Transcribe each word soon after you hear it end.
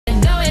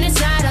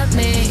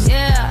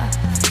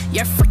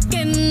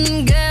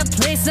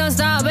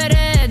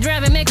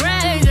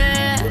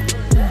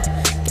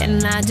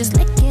I just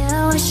lick you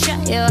and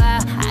shut you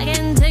out. I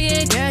can take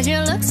it, girl, you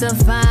look so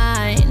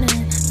fine,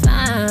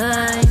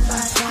 fine.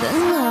 The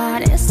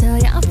Lord is still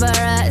young for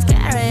us,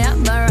 carry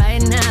on, but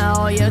right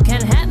now you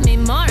can have me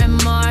more and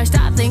more.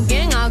 Stop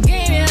thinking I'll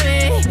give you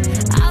me,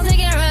 I'll take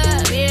care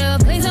of you.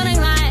 Please don't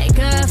act like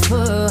a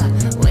fool.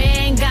 We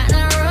ain't got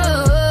no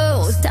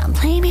rules. Don't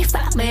play me,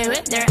 fuck me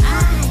with their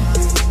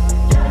eyes.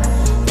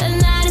 The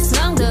night is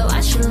long, do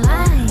what you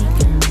like.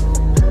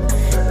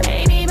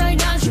 Baby, boy,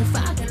 don't you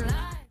fucking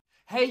lie.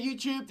 Hey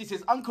YouTube, this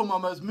is Uncle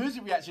Momo's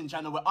music reaction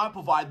channel where I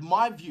provide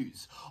my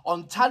views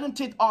on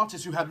talented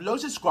artists who have low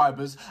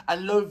subscribers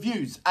and low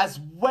views,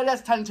 as well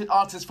as talented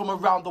artists from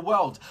around the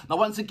world. Now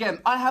once again,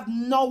 I have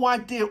no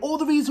idea or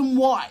the reason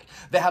why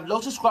they have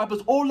low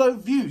subscribers or low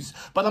views,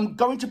 but I'm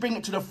going to bring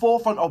it to the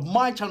forefront of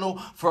my channel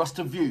for us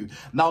to view.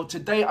 Now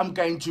today I'm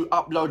going to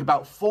upload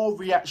about 4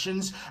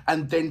 reactions,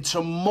 and then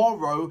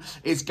tomorrow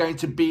is going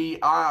to be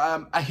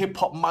a Hip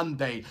Hop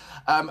Monday.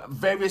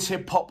 Various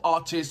hip hop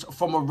artists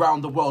from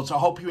around the world. So I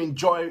hope you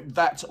enjoy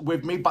that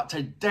with me. But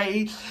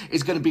today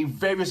is going to be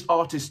various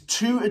artists,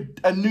 2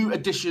 new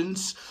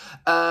additions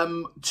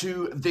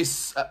to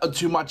this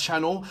to my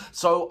channel.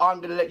 So I'm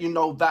going to let you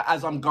know that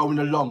as I'm going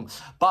along.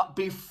 But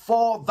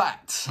before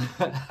that,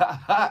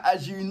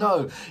 as you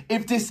know,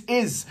 if this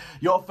is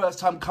your first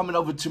time coming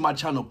over to my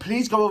channel,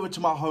 please go over to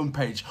my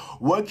homepage,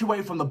 work your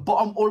way from the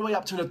bottom all the way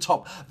up to the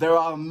top. There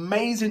are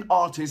amazing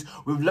artists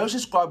with low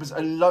subscribers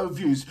and low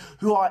views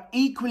who are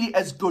equally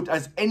as good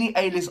as any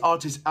A-list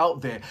artist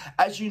out there.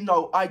 As you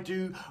know, I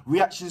do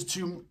reactions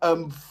to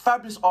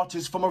fabulous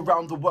artists from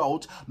around the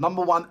world,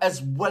 #1,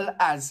 as well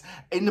as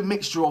in the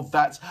mixture of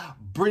that,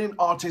 brilliant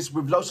artists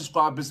with low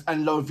subscribers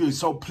and low views.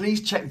 So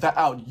please check that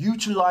out.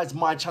 Utilize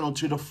my channel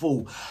to the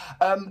full.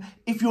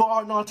 If you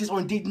are an artist or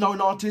indeed know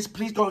an artist,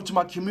 please go to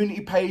my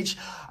community page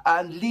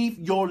and leave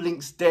your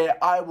links there.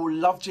 I will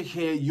love to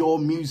hear your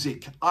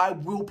music. I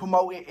will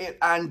promote it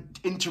and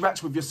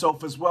interact with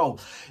yourself as well.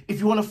 If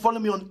you want to follow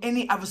me on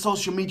any other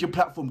social media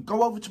platform,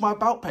 go over to my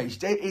about page.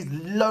 There is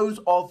loads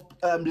of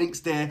links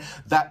there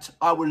that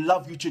I would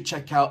love you to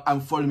check out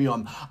and follow me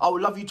on. I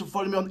would love you to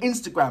follow me on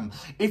Instagram.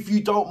 If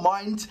you don't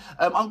mind,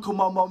 Uncle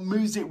Momo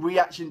Music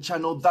Reaction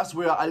Channel, that's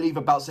where I leave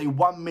about, say,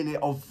 1 minute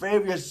of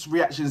various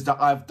reactions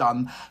that I've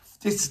done.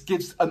 This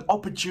gives an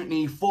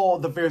opportunity for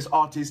the various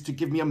artists to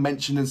give me a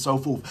mention and so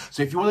forth.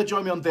 So if you want to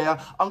join me on there,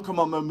 Uncle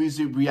Momo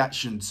Music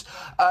Reactions.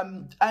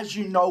 As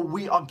you know,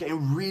 we are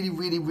getting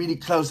really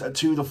close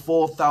to the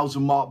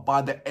 4,000 mark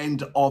by the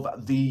end of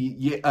the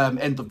year,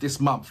 end of this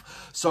month.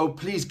 So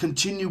please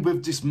continue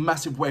with this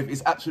massive wave.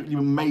 It's absolutely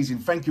amazing.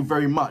 Thank you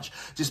very much.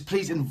 Just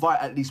please invite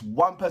at least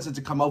 1 person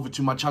to come over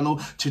to my channel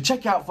to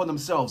check out for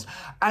themselves.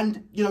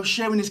 And, you know,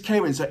 sharing is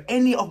caring. So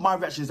any of my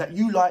reactions that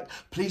you like,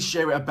 please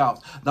share it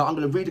about. Now I'm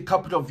going to read a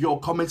couple of your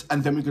comments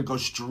and then we're going to go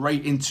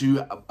straight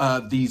into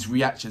these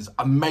reactions.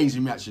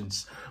 Amazing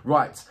reactions.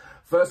 Right.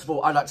 First of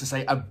all, I'd like to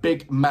say a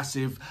big,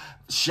 massive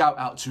shout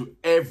out to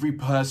every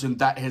person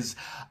that has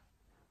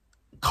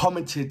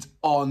commented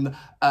on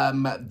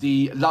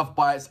the Love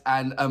Bites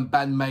and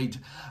Bandmade,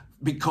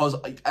 because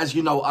as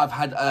you know, I've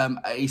had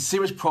a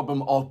serious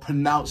problem of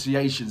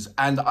pronunciations,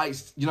 and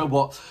you know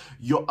what,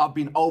 I've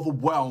been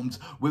overwhelmed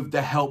with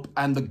the help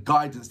and the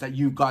guidance that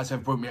you guys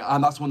have brought me,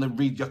 and I just want to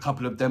read a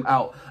couple of them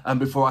out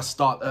before I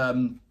start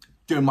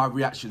doing my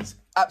reactions.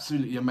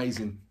 Absolutely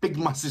amazing. Big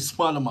massive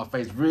smile on my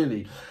face,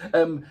 really.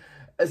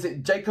 Is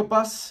it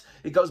Jacobus?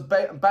 It goes,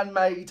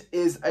 Bandmade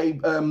is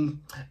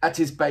at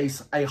its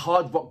base, a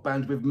hard rock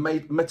band with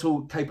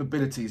metal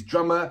capabilities.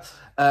 Drummer,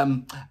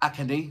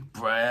 A.K.A,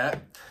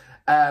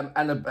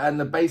 and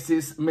the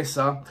bassist,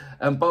 Missa,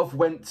 both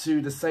went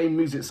to the same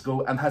music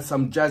school and had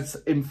some jazz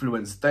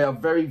influence. They are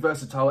very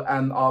versatile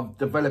and are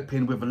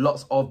developing with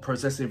lots of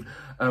progressive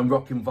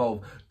rock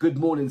involved. Good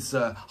morning,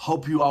 sir.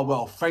 Hope you are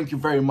well. Thank you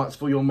very much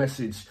for your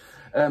message.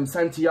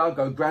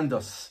 Santiago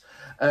Grandos,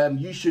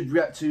 you should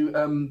react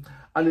to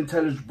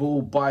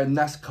Unintelligible by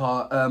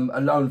NASCAR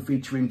alone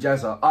featuring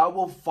Jazza. I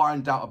will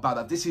find out about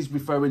that. This is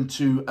referring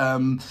to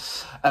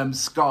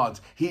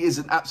Scarred. He is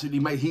an absolutely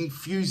mate. He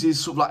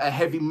fuses sort of like a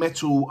heavy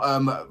metal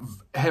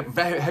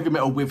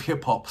with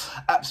hip hop.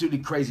 Absolutely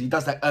crazy. He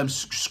does that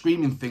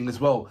screaming thing as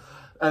well.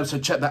 So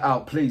check that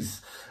out,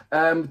 please.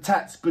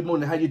 Tats, good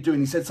morning, how you doing?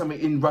 He said something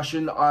in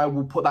Russian. I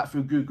will put that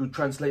through Google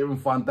Translator and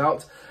find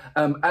out.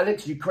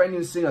 Alex,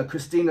 Ukrainian singer,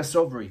 Christina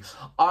Sovry.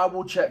 I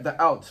will check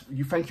that out.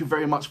 Thank you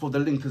very much for the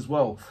link as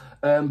well.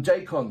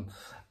 Jacon,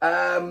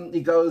 he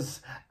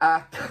goes,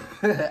 A.K.A.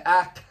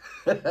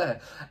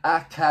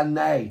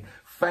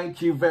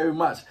 Thank you very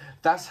much.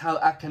 That's how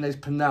A.K.A. is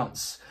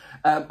pronounced.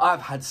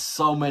 I've had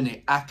so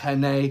many.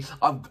 A.K.A.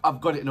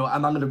 I've got it now,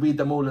 and I'm going to read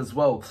them all as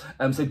well.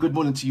 So good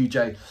morning to you,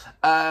 Jay.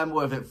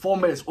 What is it? 4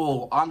 minutes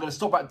all. I'm going to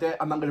stop right there,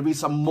 and I'm going to read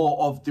some more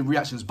of the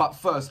reactions. But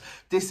first,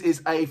 this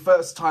is a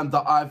first time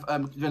that I've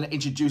going to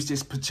introduce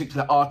this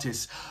particular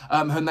artist.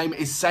 Her name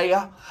is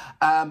Saay.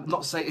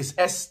 Not Say, it's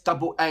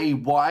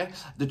S-A-A-Y.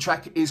 The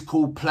track is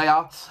called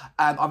Player,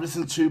 and I've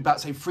listened to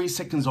about, say, 3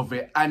 seconds of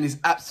it, and it's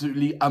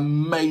absolutely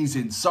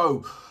amazing.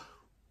 So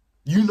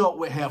You know what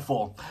we're here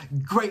for.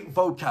 Great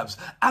vocabs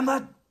and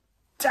a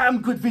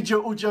damn good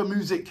video audio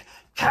music.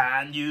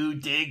 Can you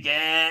dig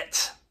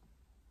it?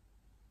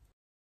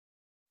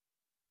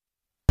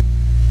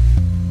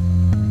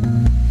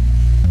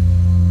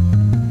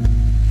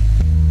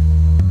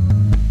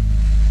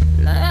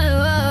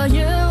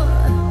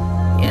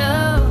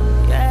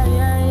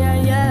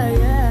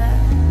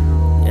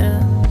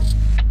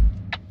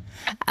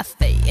 I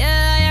feel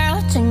you're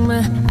watching me.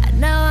 I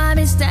know I'll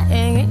be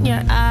staying in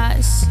your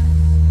eyes.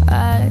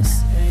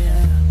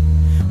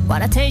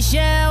 Wanna taste you,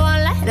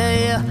 wanna lie to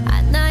you.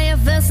 I know you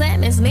feel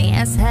same as me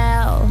as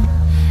hell.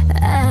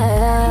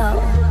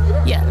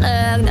 You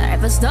look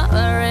nervous, don't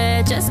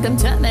worry. Just come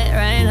to me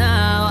right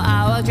now.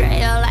 I will treat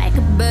you like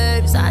a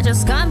babe, so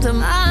just come to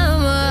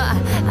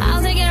mama.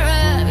 I'll take care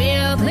of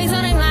you, please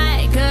don't act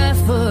like a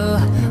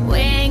fool. We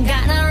ain't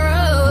got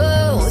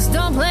no rules.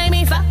 Don't play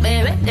me, fuck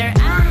me with your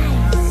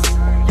eyes.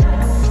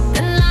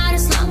 The night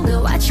is long, do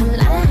what you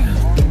like.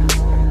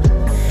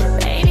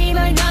 Baby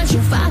boy, don't you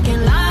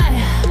fucking lie.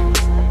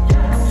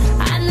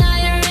 I know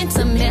you're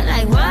into me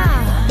like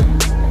wow.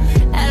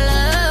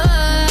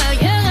 Hello,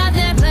 you got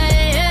that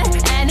player,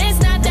 and it's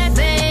not that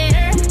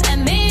fair.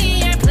 And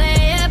maybe you're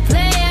player.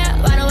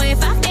 Why don't we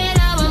fuck it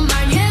over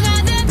more? You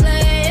got that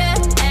player,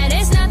 and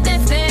it's not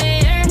that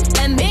fair.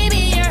 And maybe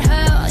you're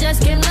hoe,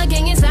 just keep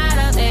looking inside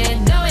of it,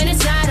 going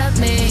inside of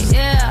me,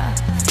 yeah.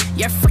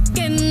 You're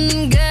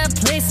freaking good,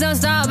 please don't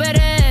stop with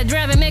it,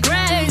 driving me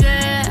crazy.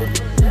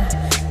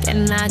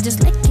 Can I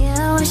just lick you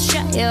and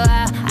shut you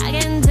out? I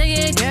can take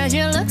it cause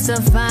you look so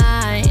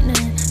fine,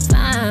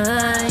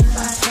 fine.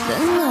 The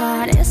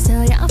night is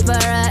still young for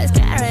us,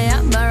 carry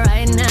on, but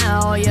right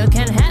now you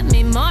can have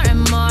me more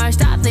and more.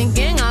 Stop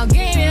thinking I'll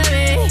give you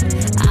me.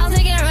 I'll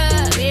take care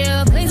of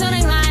you, please don't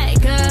act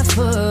like a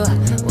fool.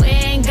 We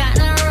ain't got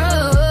no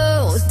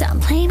rules. Don't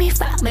play me,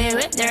 fuck me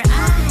with your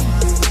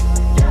eyes.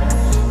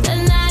 The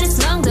night is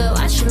long, do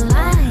what you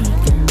like.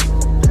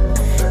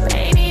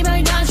 Baby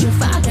boy, don't you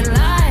fucking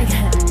like.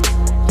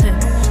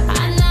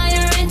 I know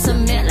you're into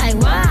me like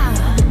wow.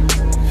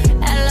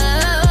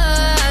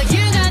 Hello,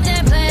 you got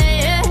that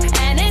player,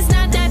 and it's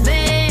not that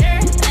fair.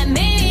 And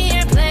maybe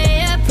you're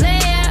player.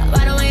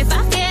 Why don't we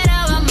fuck it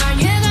over more?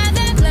 You got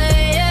that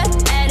player,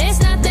 and it's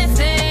not that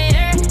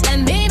fair. And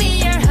maybe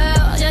you're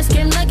hoe, just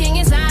keep looking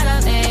inside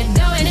of it,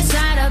 going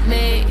inside of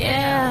me,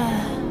 yeah.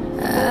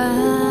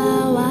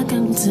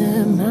 Welcome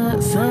to my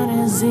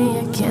fantasy.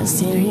 I can't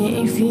steer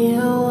you if you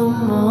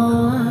want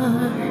more.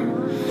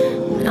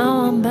 No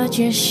one but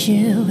just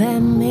you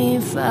and me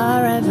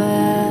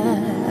forever.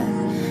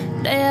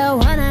 Do you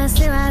wanna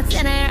see what's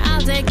in there?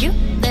 I'll take you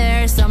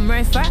there,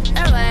 somewhere far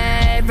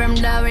away from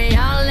the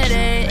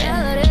reality.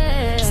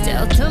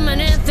 Still too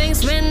many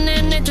things we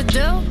need to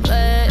do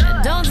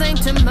it. Don't think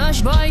too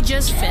much, boy,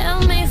 just feel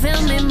me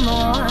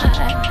more.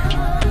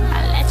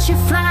 I let you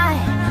fly,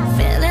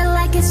 feeling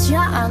like it's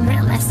your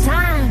real last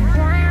time.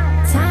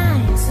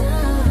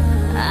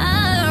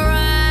 I'll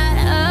ride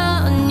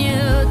on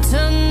you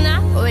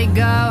tonight. We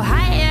go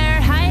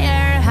higher,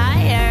 higher,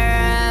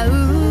 higher.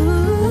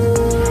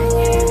 Ooh.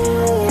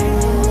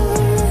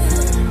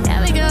 Yeah,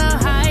 we go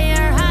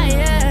higher,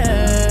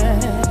 higher.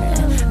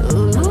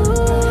 Ooh.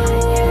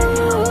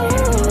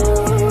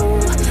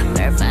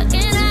 We're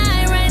fucking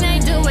high right now.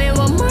 Do it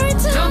one more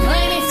time. Don't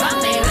play me, fuck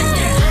me with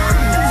your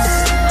eyes.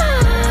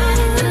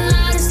 The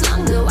night is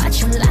long, do what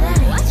you like.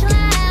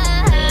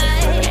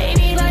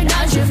 Baby boy,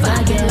 don't you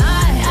fucking lie.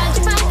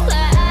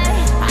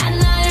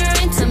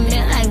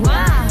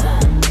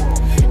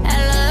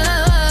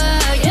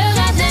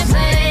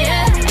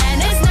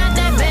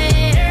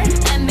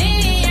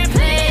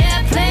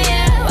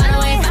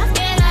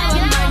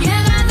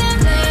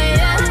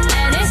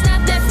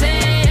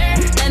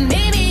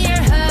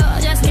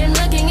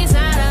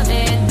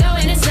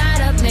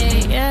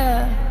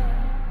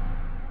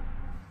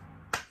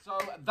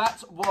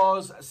 That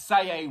was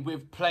Saay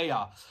with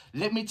Player.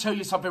 Let me tell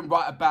you something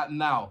right about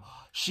now.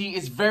 She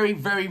is very,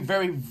 very,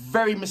 very,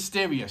 very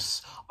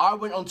mysterious. I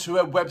went onto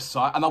her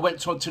website and I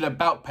went onto the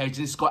About page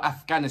and it's got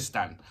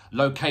Afghanistan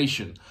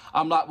location.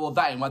 I'm like, well,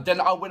 that ain't right. Then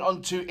I went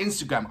onto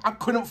Instagram. I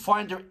couldn't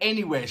find her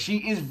anywhere. She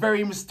is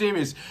very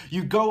mysterious.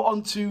 You go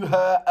onto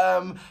her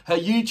her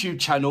YouTube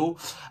channel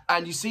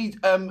and you see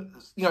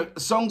you know,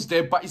 songs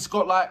there, but it's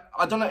got like,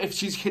 I don't know if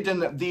she's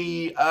hidden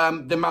the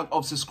amount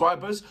of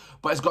subscribers,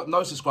 but it's got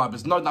no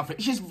subscribers, no nothing.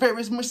 She's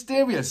very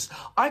mysterious.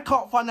 I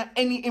can't find out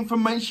any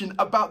information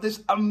about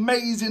this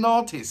amazing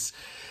artist.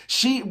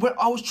 I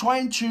was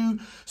trying to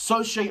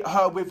associate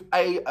her with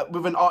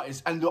an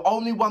artist, and the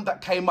only one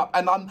that came up,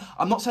 and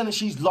I'm not saying that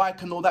she's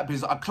like and all that,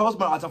 because I closed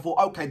my eyes, I thought,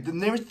 okay, the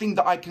nearest thing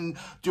that I can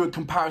do a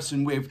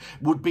comparison with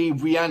would be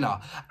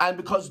Rihanna, and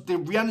because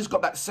Rihanna's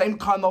got that same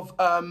kind of,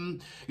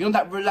 you know,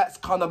 that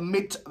relaxed kind of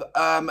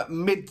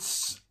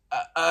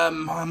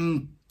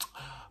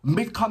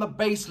mid kind of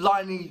bass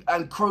liney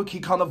and croaky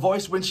kind of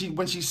voice when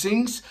she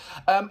sings,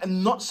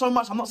 and not so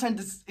much. I'm not saying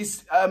this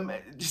is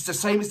just the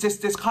same. It's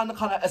just there's kind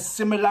of a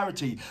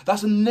similarity.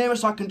 That's the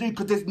nearest I can do,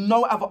 because there's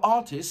no other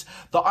artist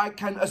that I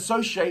can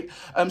associate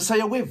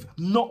Saay with.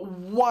 Not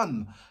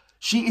one.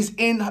 She is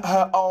in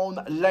her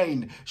own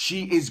lane.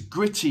 She is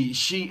gritty.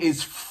 She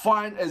is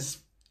fine as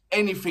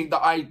anything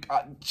that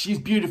she's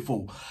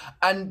beautiful,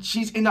 and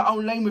she's in her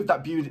own lane with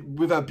that beauty,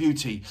 with her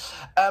beauty.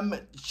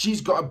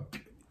 She's got a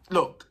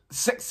look.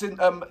 Sex in,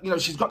 you know,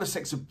 she's got the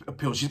sex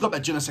appeal. She's got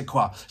that je ne sais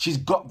quoi. She's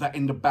got that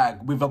in the bag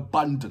with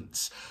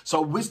abundance. So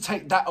we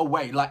take that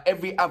away. Like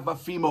every other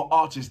female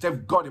artist,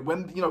 they've got it.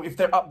 When, you know, if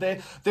they're up there,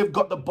 they've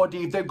got the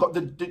body, they've got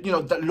the you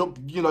know, that look,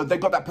 you know, they've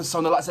got that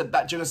persona, like I said,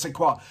 that je ne sais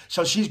quoi.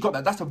 So she's got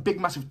that. That's a big,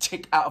 massive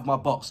tick out of my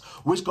box,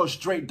 which goes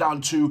straight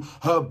down to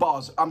her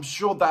bars. I'm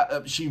sure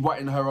that she's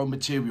writing her own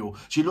material.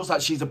 She looks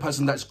like she's a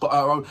person that's got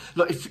her own.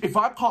 Look, if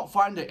I can't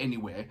find it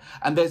anywhere,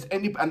 and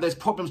there's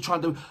problems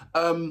trying to,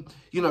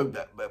 you know,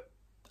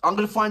 I'm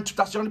going to find,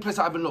 that's the only place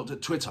I haven't looked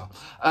at, Twitter.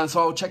 And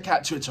so I'll check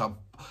out Twitter.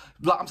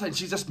 Like I'm saying,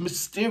 she's just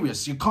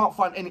mysterious. You can't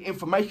find any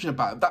information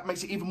about it. That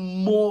makes it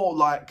even more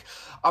like,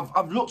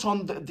 I've looked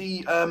on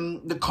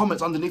the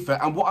comments underneath it,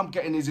 and what I'm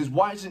getting is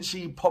why isn't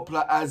she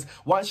popular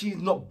why is she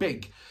not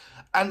big?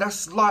 And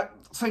that's like,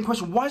 same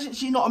question, why isn't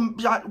she not,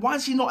 why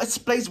is she not a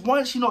place,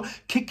 why is she not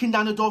kicking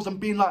down the doors and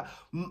being like,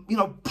 you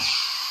know,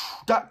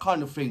 that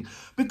kind of thing?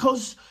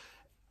 Because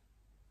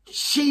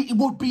she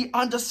would be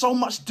under so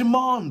much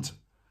demand.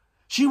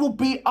 She will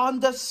be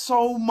under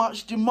so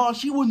much demand.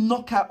 She will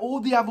knock out all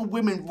the other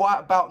women right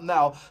about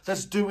now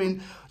that's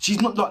doing...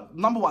 She's not... Like,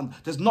 number one,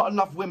 there's not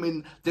enough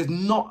women. There's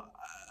not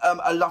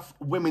enough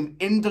women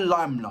in the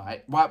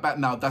limelight right about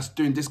now that's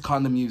doing this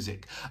kind of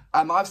music.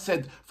 And I've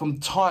said from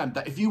time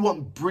that if you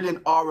want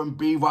brilliant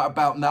R&B right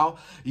about now,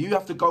 you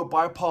have to go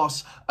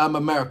bypass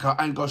America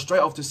and go straight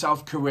off to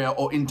South Korea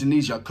or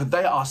Indonesia, because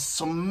they are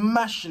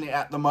smashing it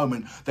at the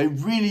moment. They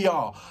really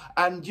are.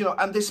 And, you know,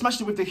 and they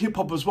smashed it with the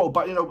hip-hop as well.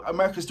 But, you know,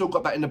 America's still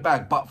got that in the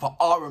bag. But for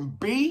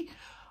R&B...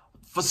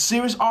 For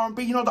serious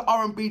R&B, you know, the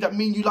R&B that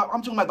mean you like,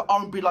 I'm talking about the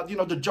R&B like, you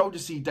know, the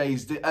Jodeci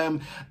days, the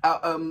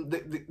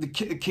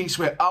Key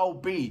Sweat,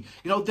 L.B.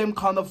 You know, them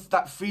kind of,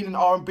 that feeling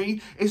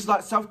R&B. It's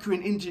like South Korea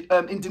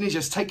and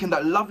Indonesia's taken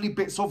that lovely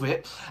bits of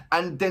it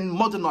and then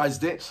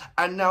modernized it.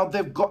 And now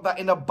they've got that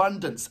in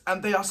abundance.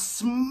 And they are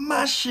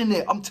smashing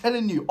it. I'm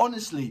telling you,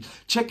 honestly.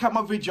 Check out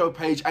my video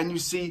page and you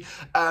see,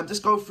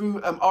 just go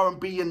through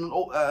R&B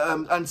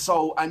and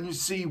soul, and you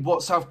see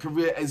what South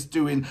Korea is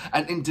doing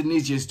and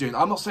Indonesia is doing.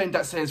 I'm not saying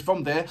that says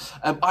from there,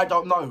 I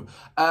don't know,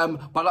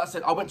 but like I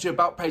said, I went to your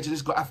about page and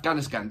it's got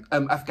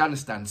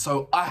Afghanistan,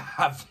 so I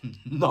have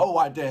no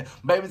idea.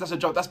 Maybe that's a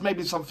joke. That's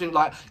maybe something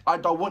like, I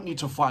don't want you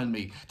to find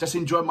me, just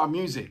enjoy my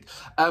music,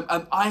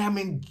 and I am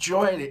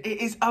enjoying it.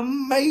 It is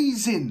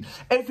amazing,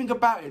 everything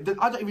about it.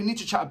 I don't even need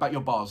to chat about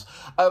your bars.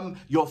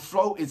 Your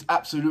flow is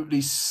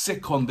absolutely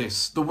sick on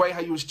this. The way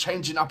how you was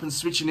changing up and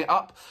switching it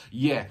up,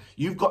 yeah,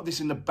 you've got this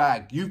in the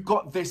bag. You've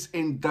got this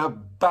in the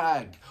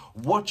bag.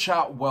 Watch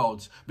out,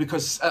 world,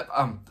 because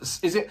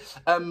is it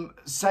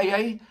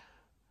Saay?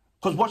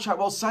 Because watch out,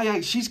 well,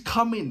 Saay, she's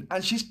coming,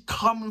 and she's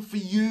coming for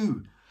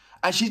you,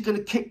 and she's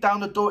gonna kick down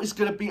the door. It's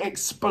gonna be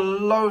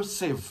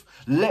explosive.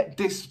 Let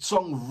this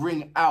song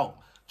ring out.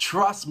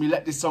 Trust me,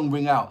 let this song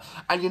ring out.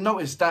 And you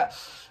notice that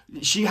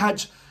she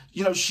had,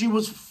 you know, she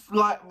was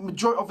like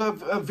majority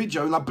of her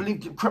video, and I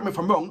believe, correct me if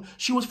I'm wrong,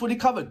 she was fully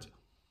covered.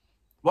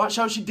 Right,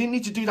 so she didn't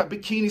need to do that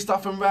bikini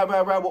stuff and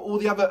what all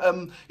the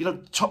other, you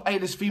know, top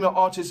A-list female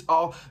artists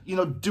are, you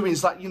know, doing.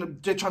 It's like, you know,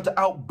 they're trying to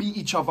outbeat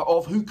each other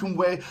of who can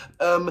wear,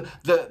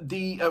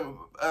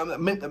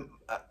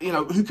 you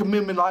know, who can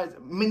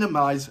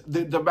minimize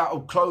the amount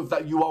of clothes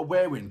that you are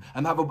wearing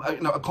and have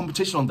you know, a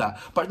competition on that.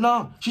 But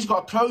no, she's got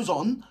her clothes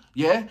on,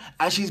 yeah,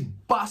 and she's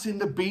busting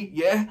the beat,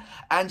 yeah,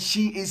 and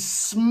she is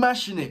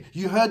smashing it.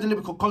 You heard the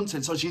lyrical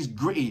content, so she's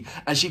gritty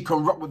and she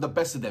can rock with the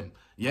best of them,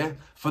 yeah.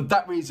 For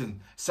that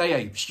reason,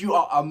 Saay, you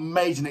are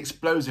amazing,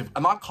 explosive,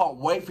 and I can't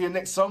wait for your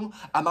next song.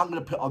 And I'm gonna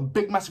put a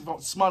big, massive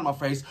smile on my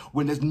face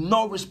when there's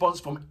no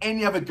response from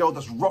any other girl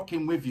that's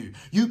rocking with you.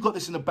 You got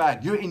this in the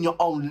bag. You're in your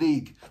own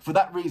league. For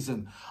that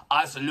reason,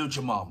 I salute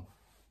your mom.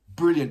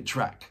 Brilliant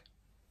track.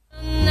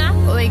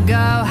 Now we go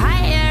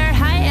higher,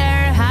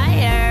 higher,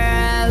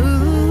 higher.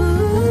 Ooh.